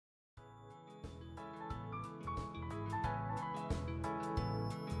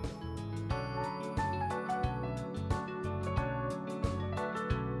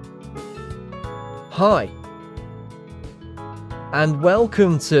Hi, and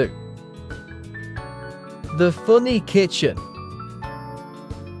welcome to the Funny Kitchen.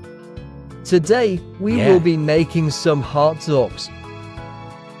 Today, we will be making some hot dogs.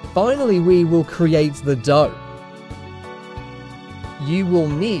 Finally, we will create the dough. You will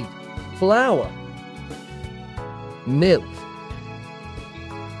need flour, milk,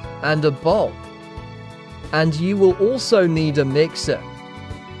 and a bowl. And you will also need a mixer.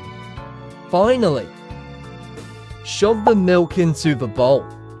 Finally, shove the milk into the bowl.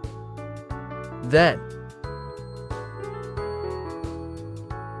 Then,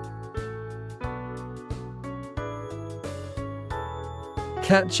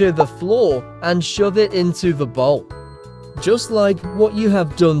 capture the flour and shove it into the bowl, just like what you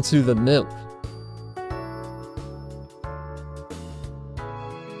have done to the milk.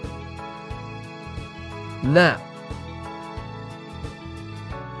 Now,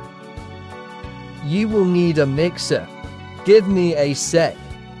 you will need a mixer. Give me a sec.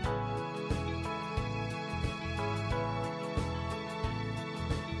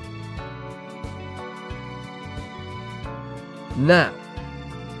 Now,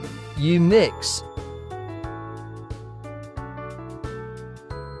 you mix.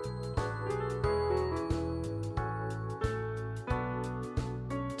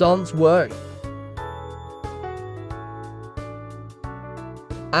 Don't worry.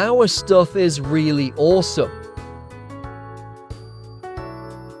 Our stuff is really awesome.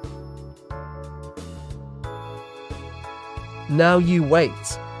 Now you wait.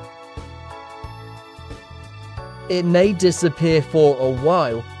 It may disappear for a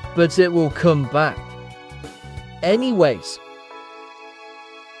while, but it will come back. Anyways,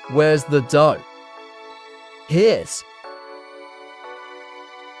 where's the dough? Here's.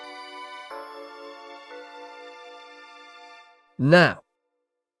 Now,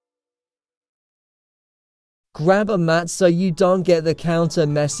 grab a mat so you don't get the counter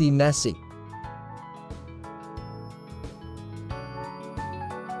messy.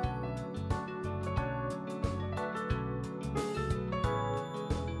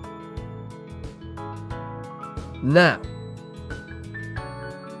 Now,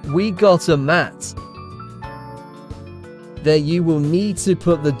 we got a mat. There you will need to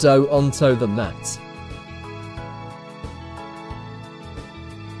put the dough onto the mat.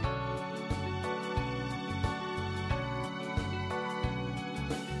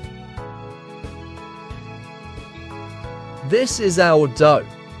 This is our dough.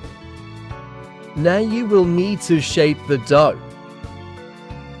 Now you will need to shape the dough.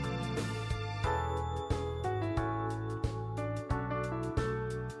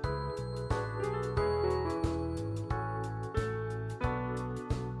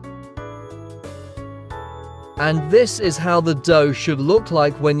 And this is how the dough should look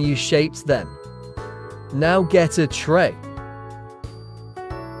like when you shaped them. Now get a tray.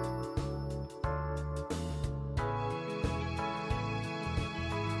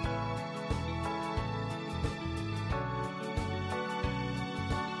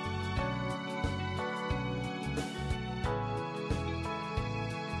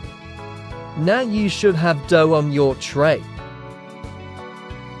 Now you should have dough on your tray.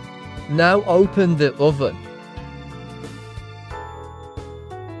 Now open the oven.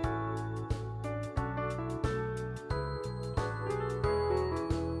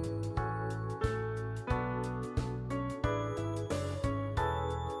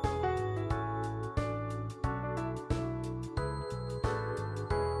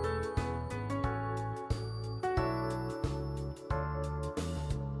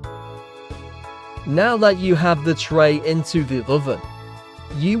 Now that you have the tray into the oven,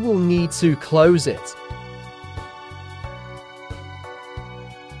 you will need to close it.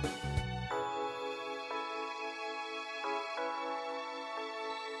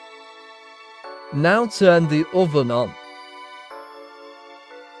 Now turn the oven on.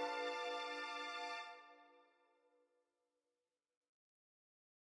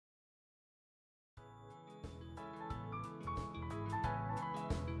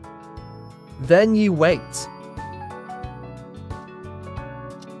 Then you wait.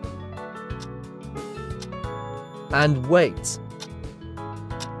 And wait.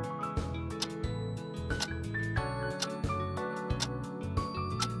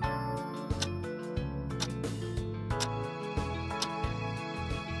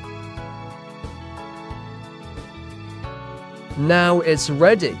 Now it's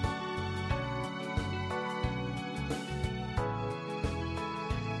ready.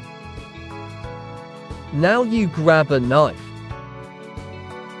 Now you grab a knife.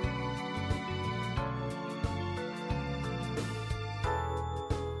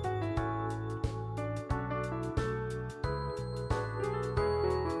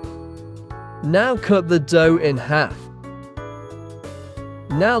 Now cut the dough in half.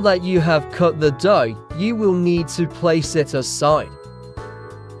 Now that you have cut the dough, you will need to place it aside.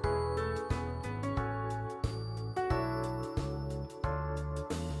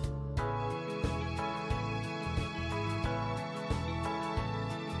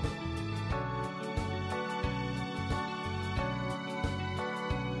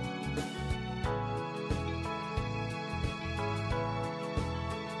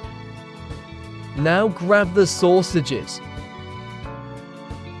 Now grab the sausages.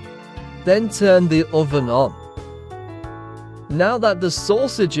 Then turn the oven on. Now that the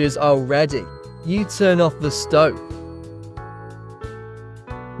sausages are ready, you turn off the stove.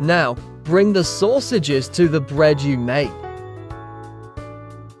 Now, bring the sausages to the bread you made.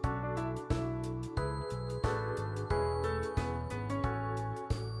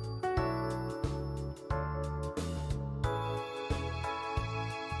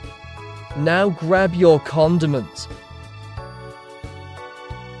 Now grab your condiments.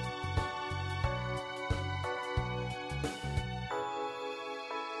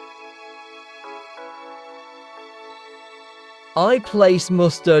 I place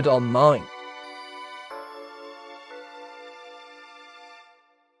mustard on mine.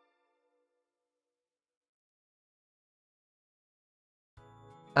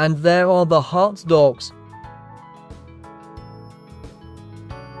 And there are the hot dogs.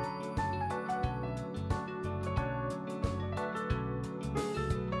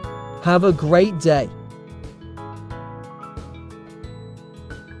 Have a great day.